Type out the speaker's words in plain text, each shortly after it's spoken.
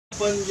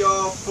open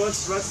your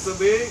first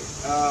recipe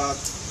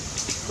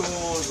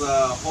called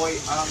Hoi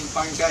An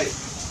pancake.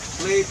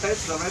 Please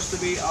test the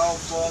recipe out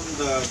from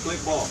the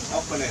clipboard.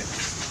 Open it.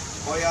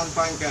 Hoi An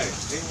pancake.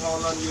 In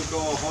Holland you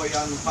go Hoi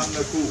An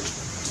pannenkoek.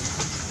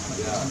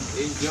 Yeah.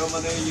 In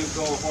Germany you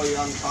go Hoi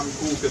An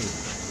pannenkoeken.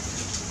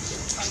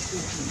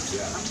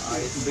 Yeah.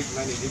 I speak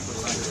many different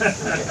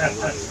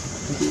languages.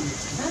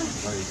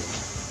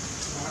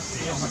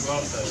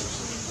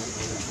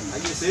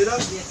 Can you see them?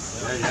 Yes.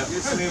 Yeah.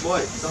 You see me, boy.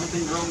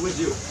 Something wrong with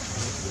you.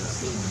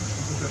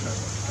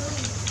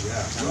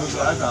 Yeah. Je moet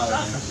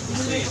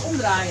even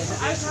omdraaien.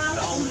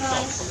 Uithalen,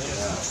 omdraaien.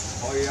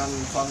 Hoi An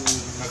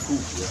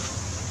pannenkoek.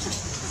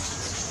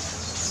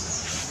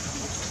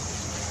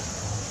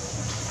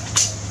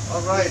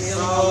 Alright,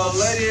 so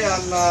ladies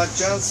and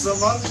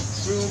gentlemen,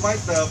 to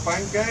make the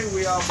pancake,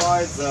 we are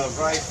by the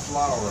rice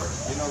flour.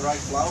 You know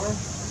rice flour?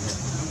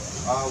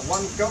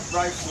 1 cup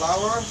rice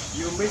flour,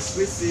 you mix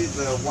with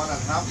the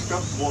 1.5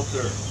 cup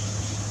water.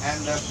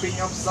 And the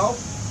pinch of salt,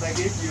 they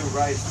give you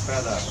rice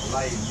better,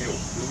 like milk.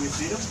 Do we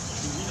see them?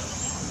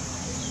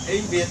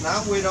 In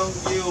Vietnam, we don't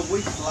use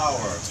wheat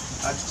flour,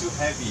 it's too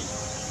heavy.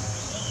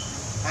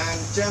 And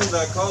change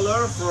the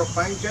color for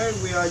pancake,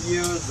 we are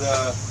use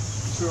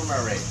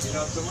turmeric. You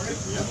know turmeric?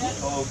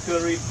 Yeah. Or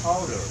curry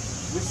powder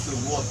with the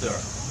water.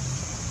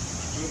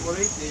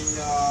 Turmeric in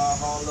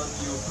Holland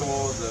you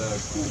call the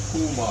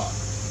kurkuma.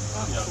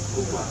 Yeah,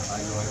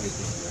 I know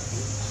everything.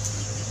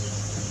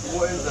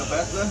 What is the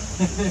better?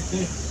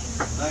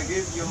 They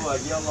give you a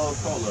yellow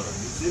color.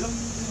 You see them?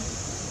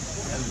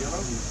 And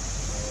yellow.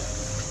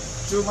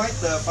 To make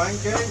the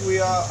pancake, we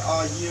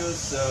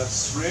use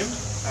shrimp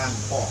and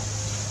pork.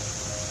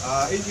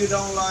 If you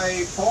don't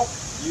like pork,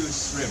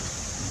 use shrimp.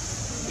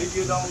 If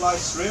you don't like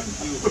shrimp,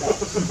 use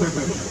pork.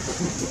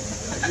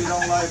 If you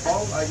don't like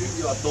pork, I give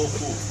you a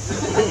tofu.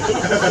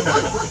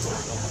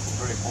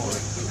 Very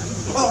boring.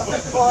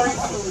 Boring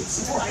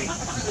foods. Boring.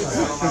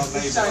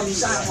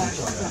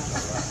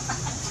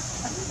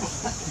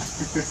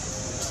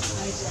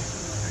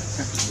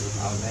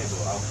 Our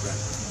neighbor, our friend.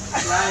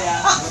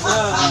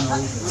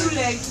 Too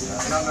late.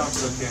 No,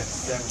 it's okay.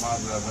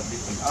 Stepmother, but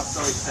different. I'm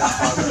sorry,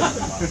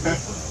 stepfather.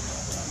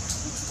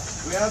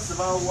 We ask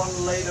about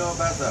 1 liter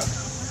batter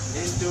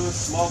into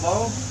small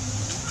bowl.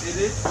 It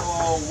is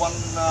for 1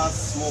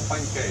 small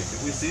pancake. Do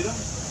we see them?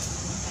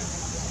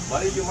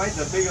 But if you make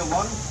the bigger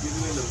one, you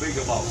do in the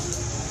bigger bowl.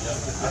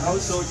 And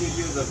also you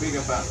use the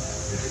bigger pan.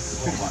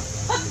 It's small one.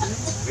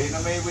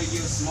 Vietnamese we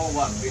use small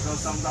one because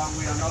sometimes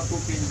we are not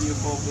cooking you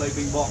for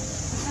playing ball.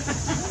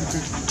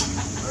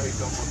 Very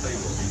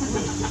comfortable.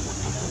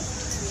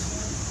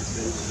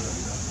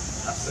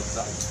 That's the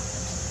side.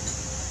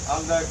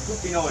 On the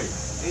cooking oil,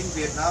 in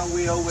Vietnam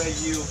we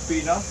always use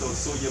peanut or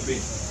soya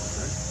bean.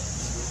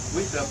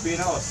 With the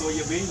peanut or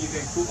soya bean you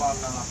can cook on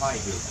high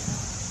heat.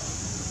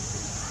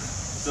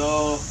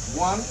 So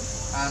 1.5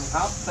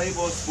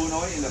 tablespoon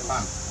oil in the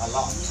pan, a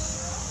lot.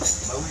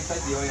 But we take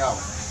the oil out.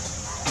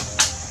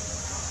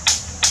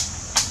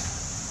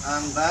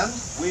 And then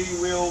we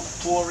will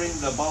pour in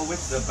the bowl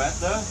with the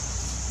batter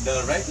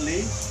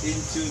directly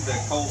into the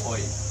cold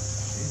oil.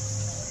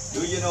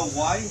 Do you know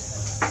why?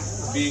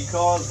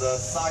 Because the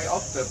side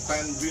of the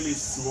pan really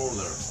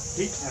smaller.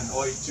 Heat and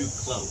oil too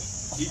close.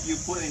 If you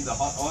put in the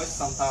hot oil,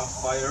 sometimes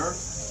fire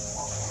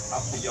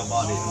up to your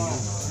body.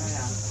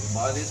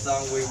 By this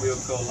time we will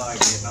go like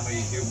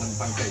Vietnamese human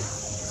pancake.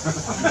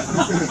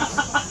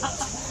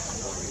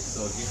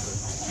 So different.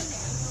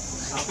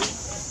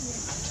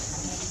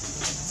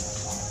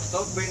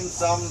 Topping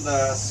some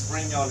the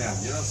spring onion.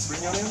 You know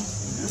spring onion?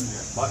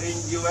 But in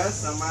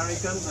US,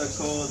 Americans they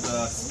call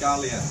the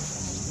scallion.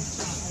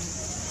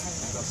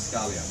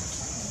 Scallion.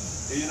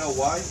 Do you know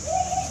why?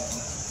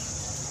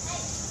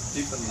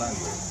 Different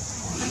language.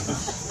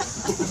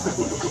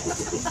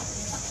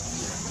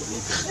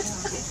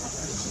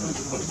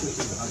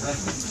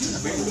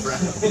 Big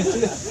brown.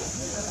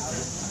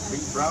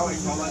 Big brown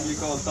in Holland you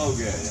call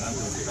toge.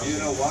 Do you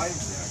know why?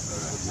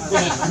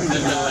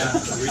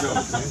 We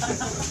don't.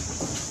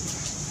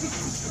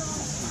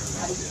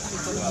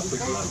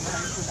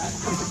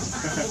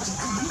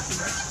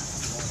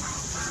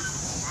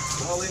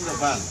 All in the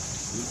pan.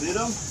 You see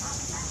them?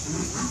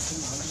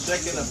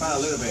 Shake in the pan a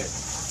little bit.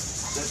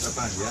 Shake the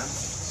pan, yeah?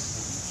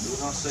 Do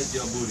not shake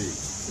your booty.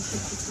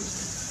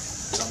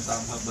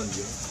 Sometimes happens,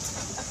 you know.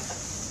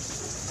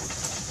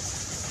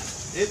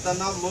 If they're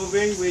not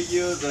moving, we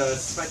use a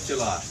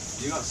spatula.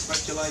 You got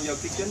spatula in your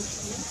kitchen?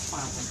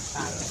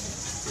 Yeah.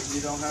 If you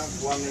don't have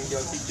one in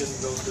your kitchen,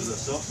 go to the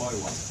shop, buy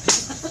one.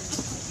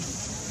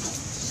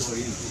 So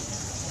easy.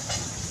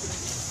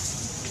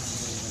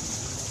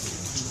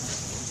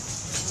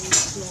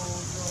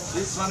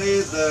 This one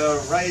is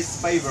the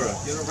rice paper.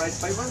 You know rice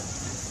paper?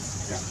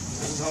 Yeah.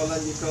 In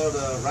Holland you call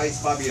the rice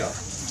papier.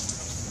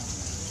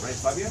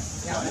 Rice papier?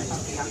 Yeah.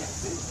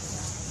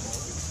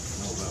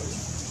 No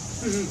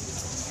value.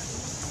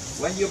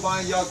 When you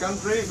buy in your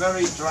country,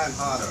 very dry and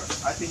harder.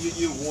 I think you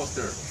use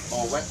water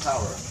or wet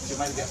towel. You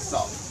might get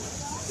soft.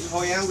 In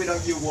Hoi An, we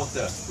don't use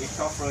water. We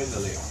cover in the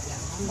leaf.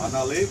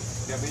 Banana leaf,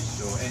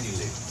 cabbage, or any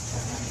leaf.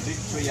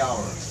 Leave 3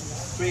 hours.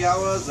 3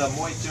 hours, the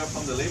moisture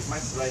from the leaf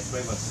makes rice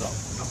flavor soft,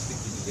 not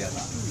sticky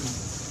together.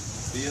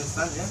 Do you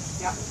understand, yeah?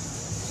 Yeah.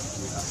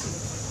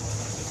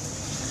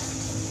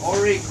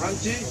 Already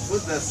crunchy,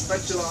 put the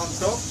spatula on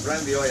top,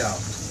 drain the oil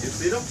out. You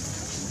see them?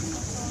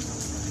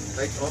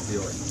 Take off the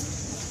oil.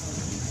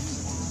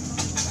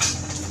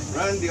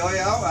 Drain the oil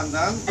out and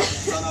then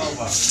turn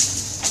over.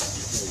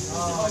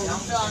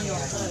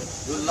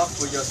 Good luck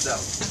for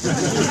yourself.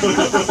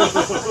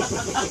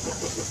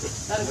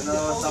 You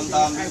know,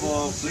 sometimes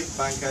people flick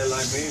pancake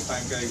like me,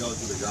 pancake go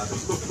to the garden.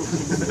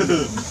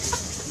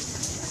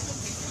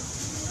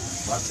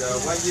 But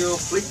when you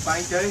flick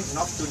pancake,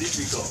 not too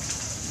difficult.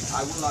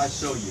 I will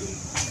show you.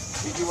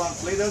 If you want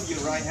flick it,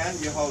 your right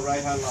hand, you hold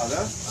right hand like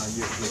that, and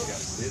you flick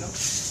it. See them?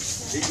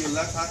 If you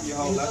left hand, you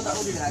hold left hand,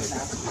 you flick it.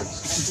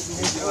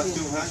 If you have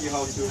two hands, you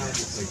hold two hands,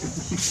 you flick it.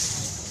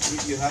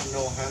 If you have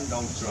no hand,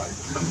 don't try.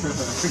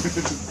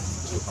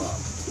 Too hard.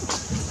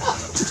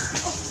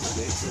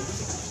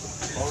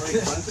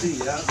 Already crunchy,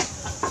 yeah.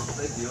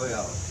 Take the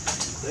oil out.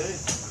 See?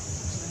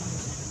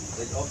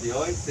 Take off the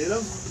oil, see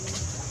them?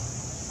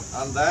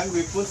 And then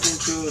we put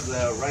into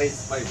the rice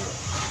fiber.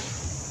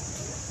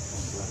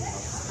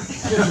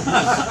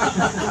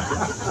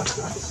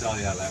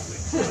 Sorry, I love it.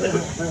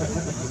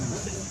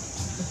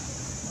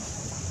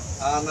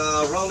 And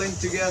rolling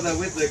together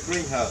with the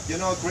green herb. You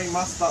know green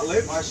mustard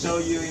leaf I show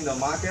you in the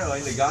market or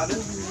in the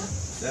garden?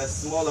 The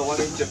smaller one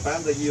in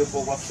Japan they use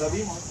for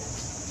wasabi.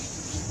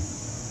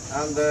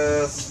 And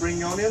the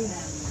spring onion.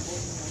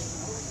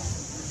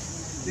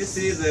 This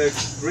is the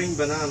green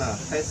banana,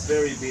 tastes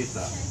very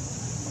bitter.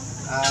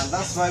 And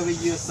that's why we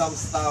use some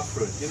star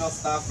fruit. You know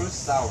star fruit?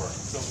 Sour.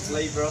 So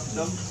flavor of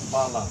them,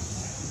 balance.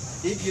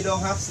 If you don't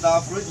have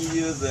star fruit, you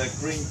use the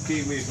green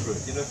kiwi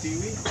fruit. You know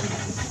kiwi?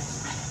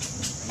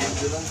 New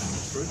Zealand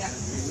fruit? Yeah.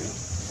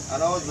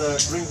 And all the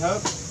green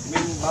herb,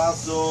 mint,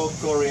 basil,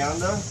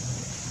 coriander.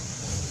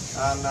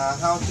 And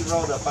how to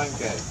roll the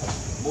pancake.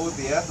 Move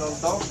the egg on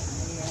top.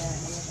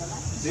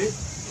 See?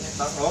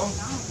 That's all.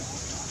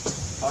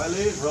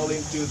 Oily,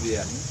 rolling to the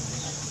egg.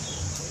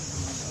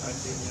 I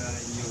think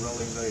you're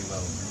rolling very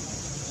well.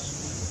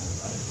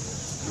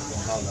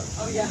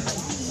 Oh yeah.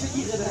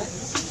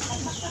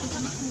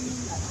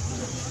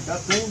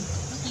 Cutting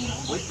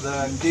with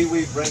the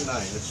kiwi brand 9,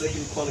 the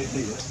second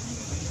quality.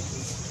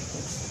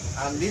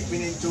 And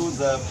dipping into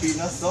the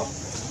peanut sauce.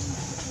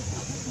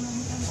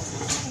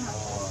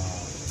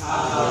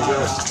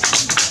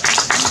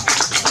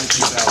 Thank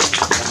you,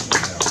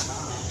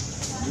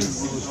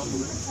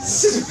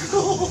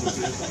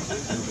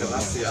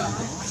 Gracias.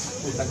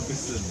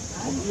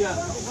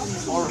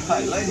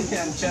 Alright, ladies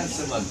and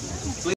gentlemen.